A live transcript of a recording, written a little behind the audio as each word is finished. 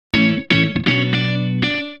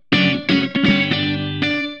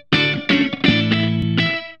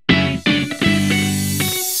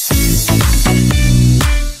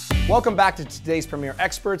Welcome back to today's Premier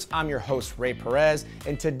Experts. I'm your host, Ray Perez,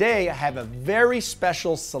 and today I have a very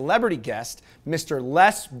special celebrity guest, Mr.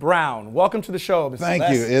 Les Brown. Welcome to the show, Mr. Les.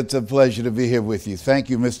 Thank you. It's a pleasure to be here with you. Thank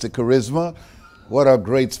you, Mr. Charisma. What a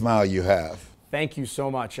great smile you have. Thank you so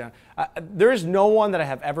much. There is no one that I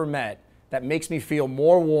have ever met that makes me feel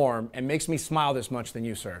more warm and makes me smile this much than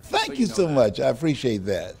you, sir. Thank you so much. I appreciate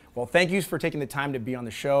that. Well, thank you for taking the time to be on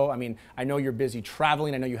the show. I mean, I know you're busy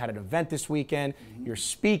traveling. I know you had an event this weekend. You're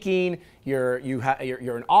speaking. You're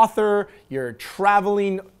an author. You're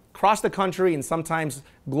traveling across the country and sometimes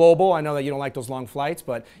global. I know that you don't like those long flights,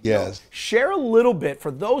 but yes. Share a little bit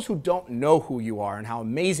for those who don't know who you are and how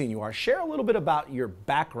amazing you are. Share a little bit about your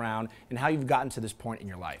background and how you've gotten to this point in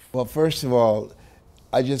your life. Well, first of all,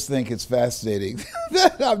 I just think it's fascinating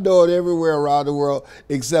that I'm known everywhere around the world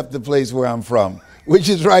except the place where I'm from, which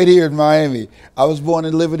is right here in Miami. I was born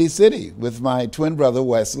in Liberty City with my twin brother,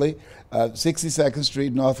 Wesley, 62nd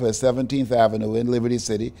Street Northwest 17th Avenue in Liberty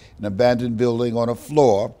City, an abandoned building on a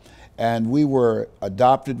floor. And we were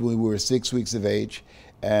adopted when we were 6 weeks of age.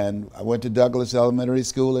 And I went to Douglas Elementary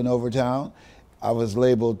School in Overtown. I was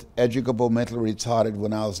labeled educable mentally retarded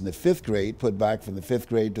when I was in the 5th grade, put back from the 5th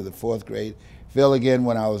grade to the 4th grade. Fell again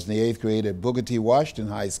when I was in the 8th grade at Booker T. Washington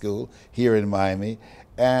High School here in Miami.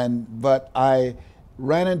 But I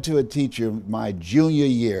ran into a teacher my junior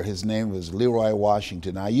year. His name was Leroy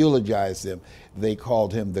Washington. I eulogized him. They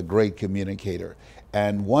called him the great communicator.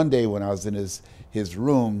 And one day when I was in his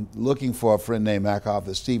room looking for a friend named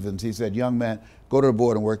MacArthur Stevens, he said, "Young man, go to the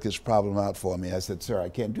board and work this problem out for me." I said, "Sir, I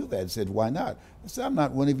can't do that." He said, "Why not?" I said, "I'm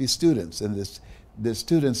not one of your students." And this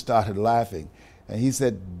student started laughing. And he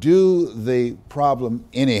said, "Do the problem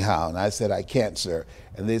anyhow." And I said, "I can't, sir."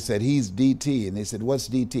 And they said, "He's DT." And they said, "What's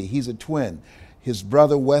DT?" "He's a twin. His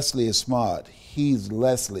brother Wesley is smart. He's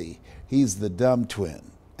Leslie. He's the dumb twin."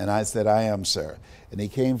 And I said, "I am, sir." And he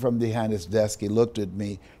came from behind his desk. He looked at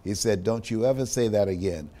me. He said, "Don't you ever say that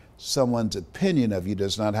again. Someone's opinion of you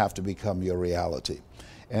does not have to become your reality."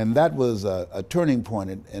 And that was a turning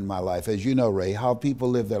point in my life. As you know, Ray, how people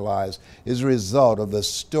live their lives is a result of the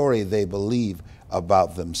story they believe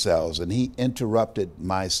about themselves. And he interrupted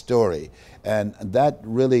my story. And that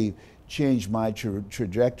really changed my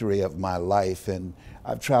trajectory of my life. And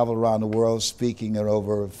I've traveled around the world speaking in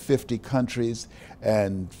over 50 countries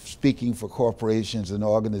and speaking for corporations and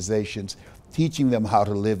organizations, teaching them how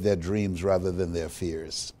to live their dreams rather than their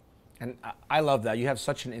fears. And I love that. You have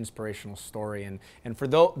such an inspirational story. And for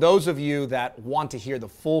those of you that want to hear the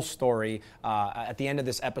full story, at the end of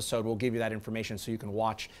this episode, we'll give you that information so you can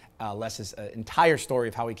watch Les's entire story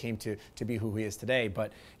of how he came to be who he is today.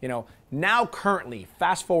 But, now currently,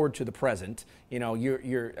 fast forward to the present,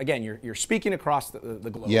 you're speaking across the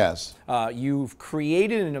globe. Yes. You've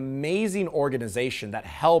created an amazing organization that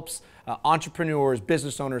helps entrepreneurs,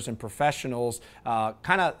 business owners, and professionals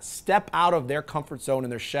kind of step out of their comfort zone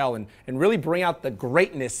and their shell and really bring out the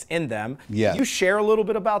greatness in them. Yes. Can you share a little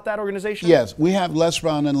bit about that organization? Yes, we have Les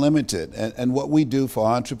Brown Unlimited, and what we do for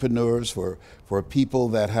entrepreneurs, for people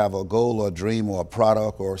that have a goal or dream or a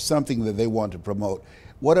product or something that they want to promote,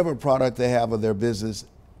 whatever product they have of their business,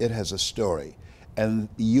 it has a story. And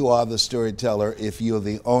you are the storyteller if you're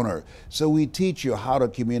the owner. So we teach you how to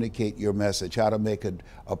communicate your message, how to make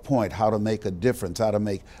a point, how to make a difference, how to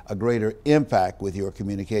make a greater impact with your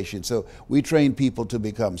communication. So we train people to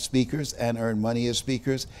become speakers and earn money as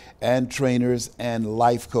speakers, and trainers and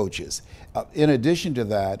life coaches. In addition to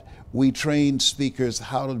that, we train speakers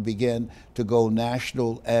how to begin to go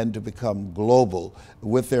national and to become global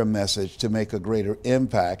with their message to make a greater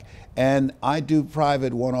impact. And I do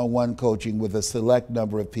private one-on-one coaching with a select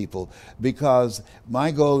number of people because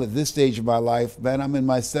my goal at this stage of my life, man, I'm in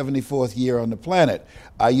my 74th year on the planet.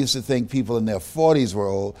 I used to think people in their 40s were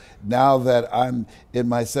old. Now that I'm in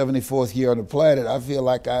my 74th year on the planet, I feel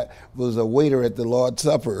like I was a waiter at the Lord's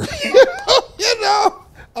Supper.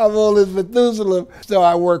 I'm old as Methuselah. So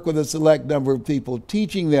I work with a select number of people,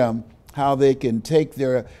 teaching them how they can take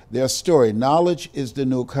their story. Knowledge is the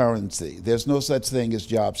new currency. There's no such thing as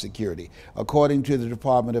job security. According to the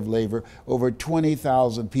Department of Labor, over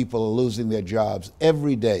 20,000 people are losing their jobs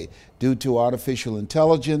every day due to artificial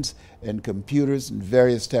intelligence and computers and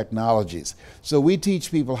various technologies. So we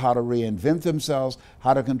teach people how to reinvent themselves,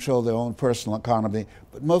 how to control their own personal economy,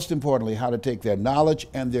 but most importantly, how to take their knowledge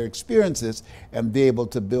and their experiences and be able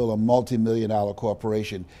to build a multi-million-dollar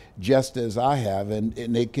corporation, just as I have, and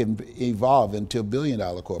it can evolve into a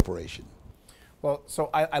billion-dollar corporation. Well, so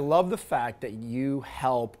I love the fact that you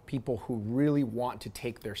help people who really want to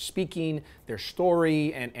take their speaking, their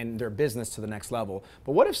story, and their business to the next level.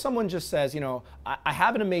 But what if someone just says, I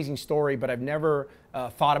have an amazing story, but I've never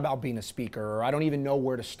thought about being a speaker, or I don't even know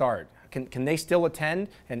where to start? Can they still attend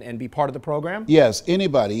and be part of the program? Yes,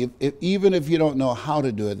 anybody. Even if you don't know how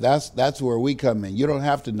to do it, that's where we come in. You don't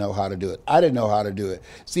have to know how to do it. I didn't know how to do it.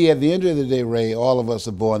 See, at the end of the day, Ray, all of us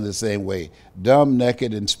are born the same way, dumb,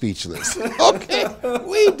 naked, and speechless. Okay?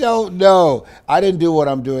 We don't know. I didn't do what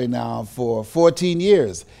I'm doing now for 14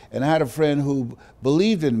 years. And I had a friend who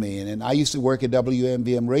believed in me. And I used to work at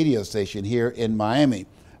WMBM radio station here in Miami.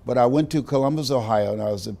 But I went to Columbus, Ohio, and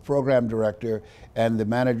I was the program director and the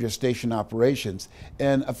manager of station operations.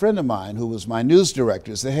 And a friend of mine who was my news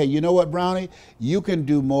director said, hey, you know what, Brownie? You can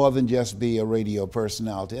do more than just be a radio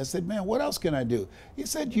personality. I said, man, what else can I do? He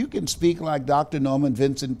said, you can speak like Dr. Norman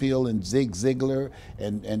Vincent Peale and Zig Ziglar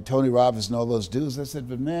and Tony Robbins and all those dudes. I said,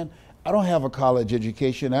 but man, I don't have a college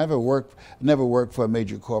education. I never worked for a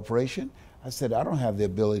major corporation. I said, I don't have the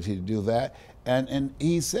ability to do that. And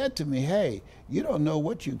he said to me, hey, you don't know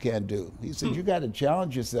what you can do. He said, you got to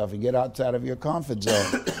challenge yourself and get outside of your comfort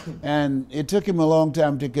zone. And it took him a long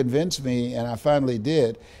time to convince me, and I finally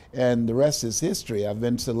did. And the rest is history. I've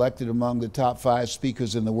been selected among the top 5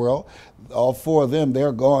 speakers in the world. All 4 of them,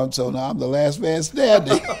 they're gone, so now I'm the last man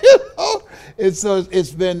standing. And so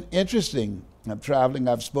it's been interesting. I'm traveling.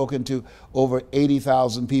 I've spoken to over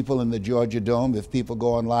 80,000 people in the Georgia Dome. If people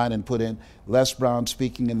go online and put in Les Brown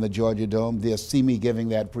speaking in the Georgia Dome, they'll see me giving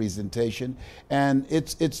that presentation. And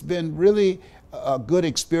it's been really a good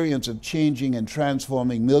experience of changing and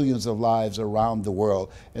transforming millions of lives around the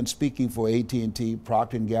world. And speaking for AT&T,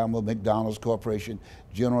 Procter & Gamble, McDonald's Corporation,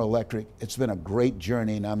 General Electric, it's been a great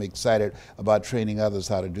journey, and I'm excited about training others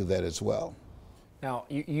how to do that as well. Now,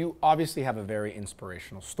 you obviously have a very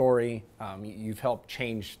inspirational story. You've helped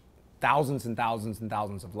change thousands and thousands and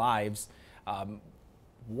thousands of lives.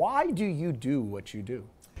 Why do you do what you do?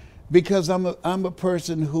 Because I'm a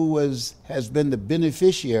person who has been the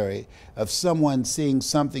beneficiary of someone seeing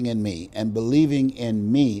something in me and believing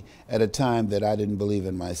in me at a time that I didn't believe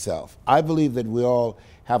in myself. I believe that we all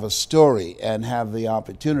have a story and have the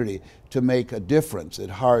opportunity to make a difference.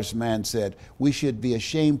 And Horace Mann said, we should be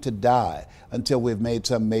ashamed to die until we've made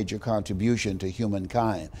some major contribution to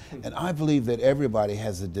humankind. And I believe that everybody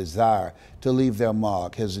has a desire to leave their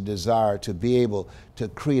mark, has a desire to be able to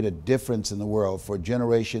create a difference in the world for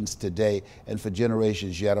generations today and for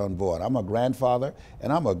generations yet unborn. I'm a grandfather,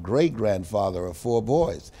 and I'm a great-grandfather of 4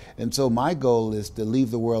 boys. And so my goal is to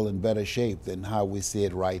leave the world in better shape than how we see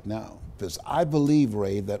it right now. Because I believe,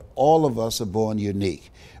 Ray, that all of us are born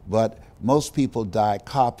unique, but most people die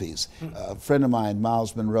copies. A friend of mine,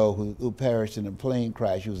 Miles Monroe, who perished in a plane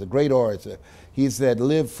crash, he was a great orator. He said,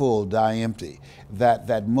 live full, die empty.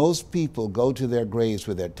 That most people go to their graves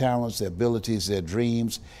with their talents, their abilities, their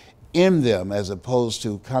dreams in them, as opposed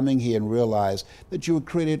to coming here and realize that you were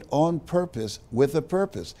created on purpose with a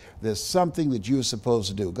purpose. There's something that you're supposed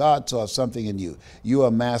to do. God saw something in you. You're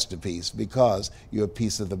a masterpiece because you're a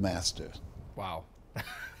piece of the master. Wow.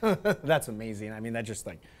 That's amazing. I mean, that just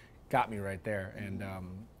got me right there.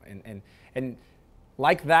 And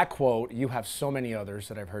like that quote, you have so many others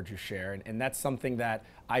that I've heard you share. And that's something that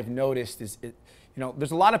I've noticed is,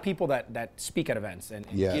 there's a lot of people that speak at events and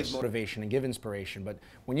Yes. give motivation and give inspiration. But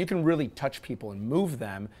when you can really touch people and move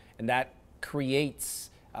them, and that creates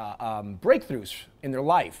breakthroughs in their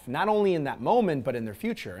life, not only in that moment, but in their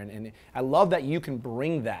future. And I love that you can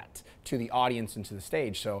bring that to the audience and to the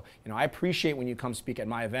stage. So, I appreciate when you come speak at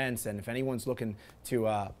my events, and if anyone's looking to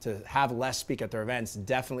have Les speak at their events,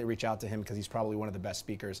 definitely reach out to him, because he's probably one of the best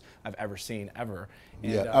speakers I've ever seen, ever.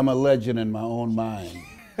 And, Yeah, I'm a legend in my own mind.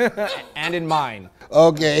 and in mine.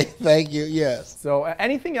 Okay, thank you, yes. So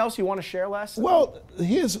anything else you want to share, Les? Well,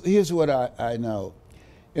 here's what I know.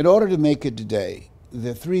 In order to make it today,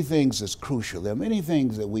 there are 3 things that's crucial. There are many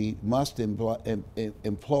things that we must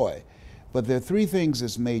employ, but there are 3 things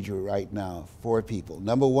that's major right now for people.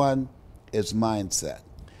 Number 1 is mindset.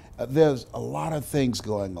 There's a lot of things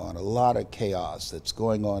going on, a lot of chaos that's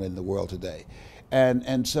going on in the world today.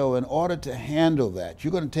 And so in order to handle that,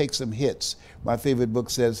 you're going to take some hits. My favorite book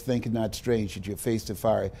says, think it not strange that you face the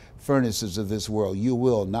fiery furnaces of this world. You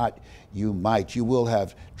will, not you might. You will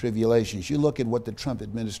have tribulations. You look at what the Trump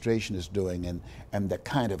administration is doing and the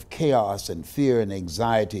kind of chaos and fear and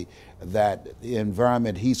anxiety that the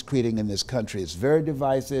environment he's creating in this country is very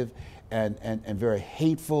divisive and very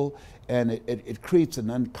hateful. And it creates an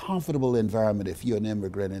uncomfortable environment if you're an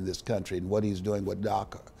immigrant in this country and what he's doing with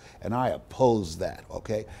DACA. And I oppose that,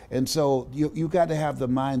 okay? And so you got to have the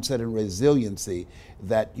mindset and resiliency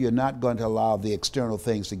that you're not going to allow the external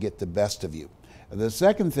things to get the best of you. The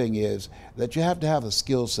second thing is that you have to have a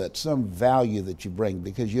skill set, some value that you bring,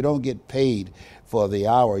 because you don't get paid for the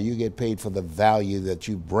hour, you get paid for the value that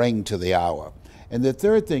you bring to the hour. And the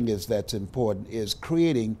third thing is that's important is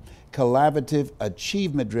creating collaborative,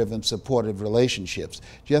 achievement-driven, supportive relationships.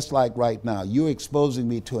 Just like right now, you're exposing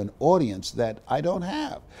me to an audience that I don't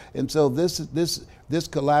have. And so this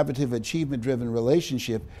collaborative, achievement-driven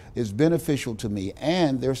relationship is beneficial to me.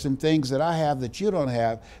 And there's some things that I have that you don't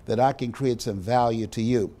have that I can create some value to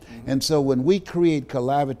you. Mm-hmm. And so when we create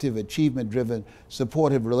collaborative, achievement-driven,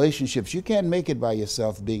 supportive relationships, you can't make it by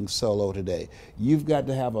yourself being solo today. You've got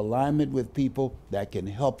to have alignment with people that can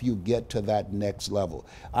help you get to that next level.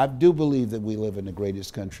 I do believe that we live in the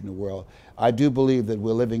greatest country in the world. I do believe that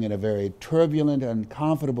we're living in a very turbulent and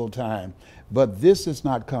uncomfortable time, but this has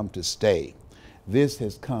not come to stay. This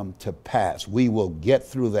has come to pass. We will get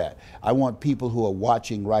through that. I want people who are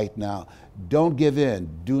watching right now, don't give in,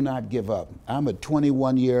 do not give up. I'm a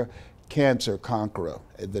 21-year cancer conqueror.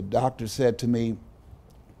 The doctor said to me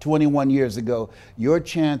 21 years ago, your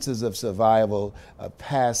chances of survival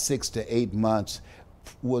past 6 to 8 months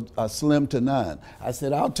are slim to none. I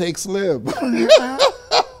said, I'll take slim.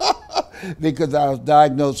 Because I was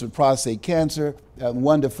diagnosed with prostate cancer.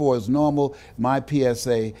 1 to 4 is normal. My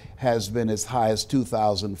PSA has been as high as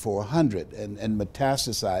 2,400 and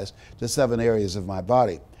metastasized to 7 areas of my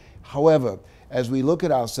body. However, as we look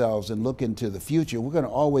at ourselves and look into the future, we're going to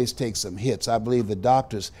always take some hits. I believe the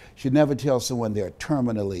doctors should never tell someone they're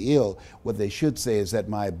terminally ill. What they should say is that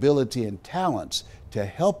my ability and talents to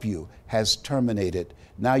help you has terminated.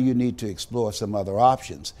 Now you need to explore some other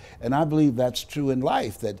options. And I believe that's true in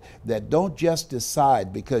life, that don't just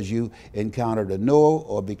decide because you encountered a no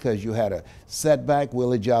or because you had a setback.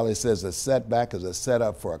 Willie Jolly says a setback is a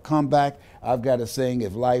setup for a comeback. I've got a saying,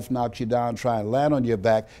 if life knocks you down, try and land on your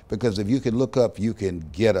back, because if you can look up, you can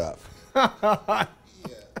get up. Yeah.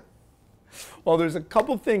 Well, there's a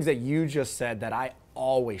couple things that you just said that I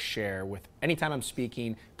always share with anytime I'm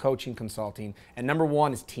speaking, coaching, consulting. And number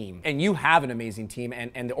one is team. And you have an amazing team,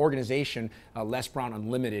 and the organization, Les Brown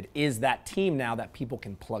Unlimited, is that team now that people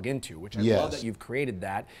can plug into, which I love that you've created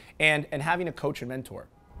that, and having a coach and mentor.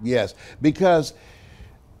 Yes, because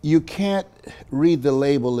you can't read the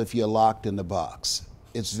label if you're locked in the box.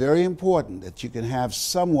 It's very important that you can have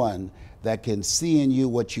someone that can see in you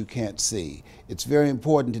what you can't see. It's very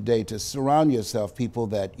important today to surround yourself people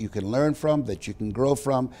that you can learn from, that you can grow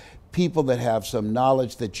from, people that have some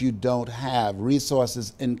knowledge that you don't have,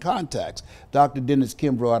 resources and contacts. Dr. Dennis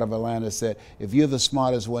Kimbrough out of Atlanta said, if you're the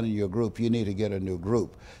smartest one in your group, you need to get a new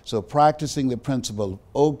group. So practicing the principle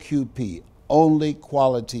OQP, only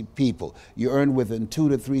quality people. You earn within $2,000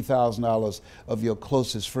 to $3,000 of your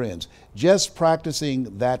closest friends. Just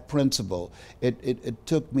practicing that principle, it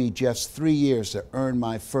took me just 3 years to earn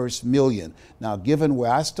my first million. Now, given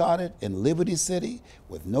where I started in Liberty City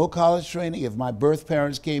with no college training, if my birth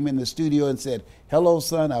parents came in the studio and said, hello,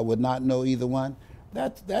 son, I would not know either one.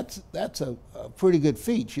 That's a pretty good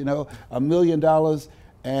feat, you know, $1 million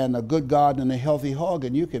and a good garden and a healthy hog,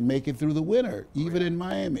 and you can make it through the winter, even in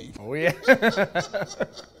Miami. Oh, yeah. Yes.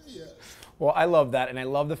 Well, I love that, and I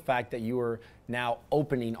love the fact that you are now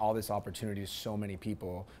opening all this opportunity to so many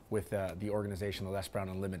people with the organization, the Les Brown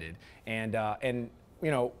Unlimited. And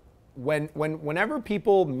you know, whenever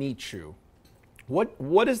people meet you,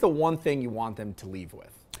 what is the one thing you want them to leave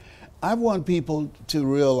with? I want people to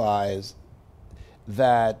realize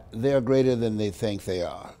that they're greater than they think they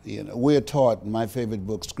are. You know, we're taught, in my favorite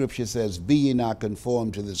book, Scripture says, be ye not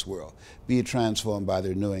conformed to this world. Be ye transformed by the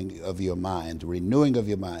renewing of your mind,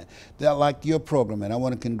 They're like your program, and I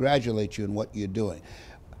want to congratulate you on what you're doing.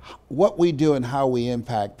 What we do and how we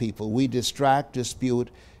impact people, we distract,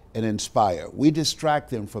 dispute, and inspire. We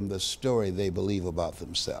distract them from the story they believe about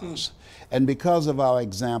themselves. And because of our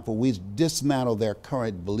example, we dismantle their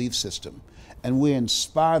current belief system, and we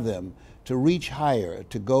inspire them to reach higher,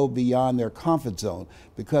 to go beyond their comfort zone,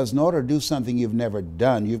 because in order to do something you've never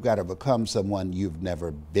done, you've got to become someone you've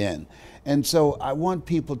never been. And so I want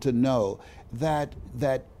people to know that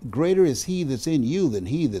greater is he that's in you than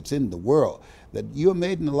he that's in the world, that you're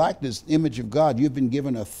made in the likeness, image of God. You've been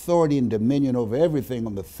given authority and dominion over everything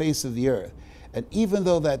on the face of the earth. And even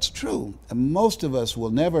though that's true, and most of us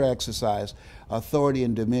will never exercise authority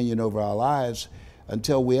and dominion over our lives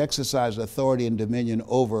until we exercise authority and dominion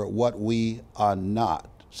over what we are not.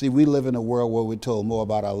 See, we live in a world where we're told more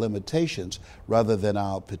about our limitations rather than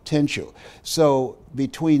our potential. So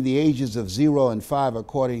between the ages of 0 and 5,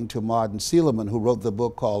 according to Martin Seligman, who wrote the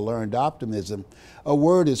book called Learned Optimism, a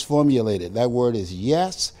word is formulated. That word is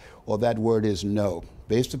yes, or that word is no,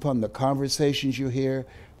 based upon the conversations you hear,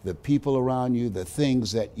 the people around you, the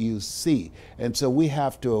things that you see. And so we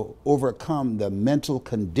have to overcome the mental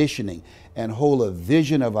conditioning and hold a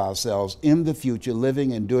vision of ourselves in the future,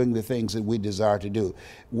 living and doing the things that we desire to do.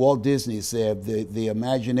 Walt Disney said the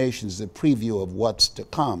imagination is a preview of what's to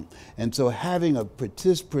come. And so having a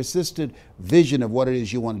persistent vision of what it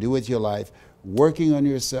is you want to do with your life, working on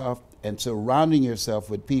yourself and surrounding yourself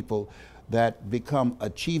with people that become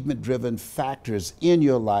achievement-driven factors in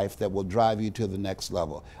your life that will drive you to the next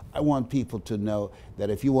level. I want people to know that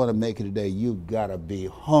if you want to make it today, you've got to be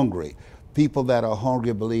hungry. People that are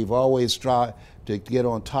hungry, believe, always try to get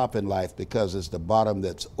on top in life because it's the bottom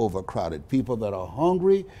that's overcrowded. People that are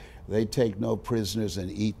hungry, they take no prisoners and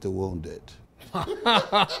eat the wounded.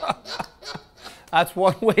 That's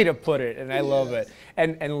one way to put it, and I love it.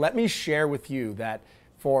 And let me share with you that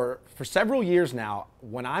for several years now,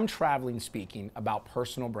 when I'm traveling speaking about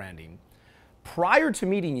personal branding, prior to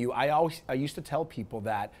meeting you, I used to tell people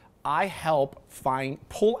that I help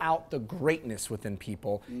pull out the greatness within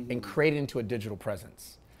people and create it into a digital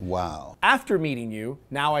presence. Wow. After meeting you,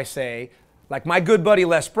 now I say, like my good buddy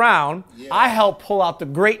Les Brown, I help pull out the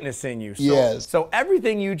greatness in you. So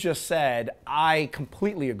everything you just said, I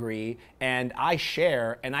completely agree, and I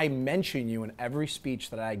share, and I mention you in every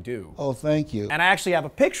speech that I do. Oh, thank you. And I actually have a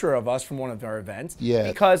picture of us from one of our events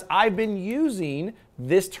because I've been using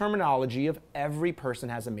this terminology of every person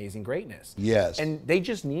has amazing greatness. Yes. And they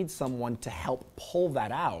just need someone to help pull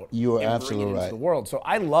that out. You are and absolutely bring it right. into the world. So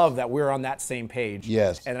I love that we're on that same page.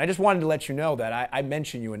 Yes. And I just wanted to let you know that I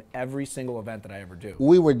mention you in every single event that I ever do.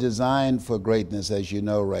 We were designed for greatness, as you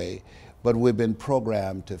know, Ray, but we've been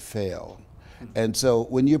programmed to fail. And so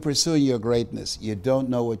when you're pursuing your greatness, you don't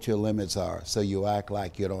know what your limits are, so you act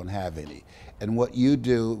like you don't have any. And what you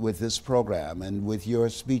do with this program and with your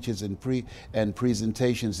speeches and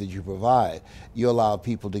presentations that you provide, you allow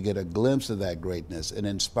people to get a glimpse of that greatness and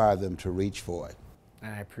inspire them to reach for it.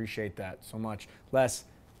 And I appreciate that so much. Les,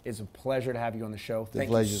 it's a pleasure to have you on the show.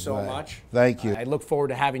 Thank you so much. Thank you. I look forward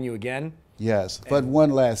to having you again. Yes, but one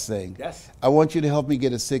last thing. Yes. I want you to help me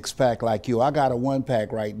get a 6-pack like you. I got a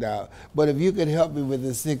 1-pack right now, but if you could help me with a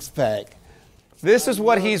 6-pack. This is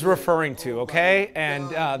what he's referring to, okay? And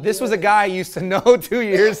this was a guy I used to know 2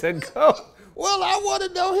 years ago. Well, I want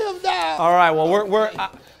to know him now. All right.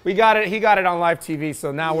 Well, we got it. He got it on live TV.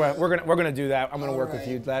 So now we're gonna do that. I'm gonna work with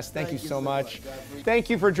you, Les. Thank you so much. Thank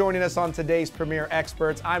you for joining us on today's Premier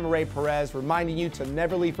Experts. I'm Ray Perez, reminding you to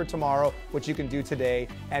never leave for tomorrow what you can do today,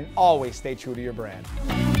 and always stay true to your brand.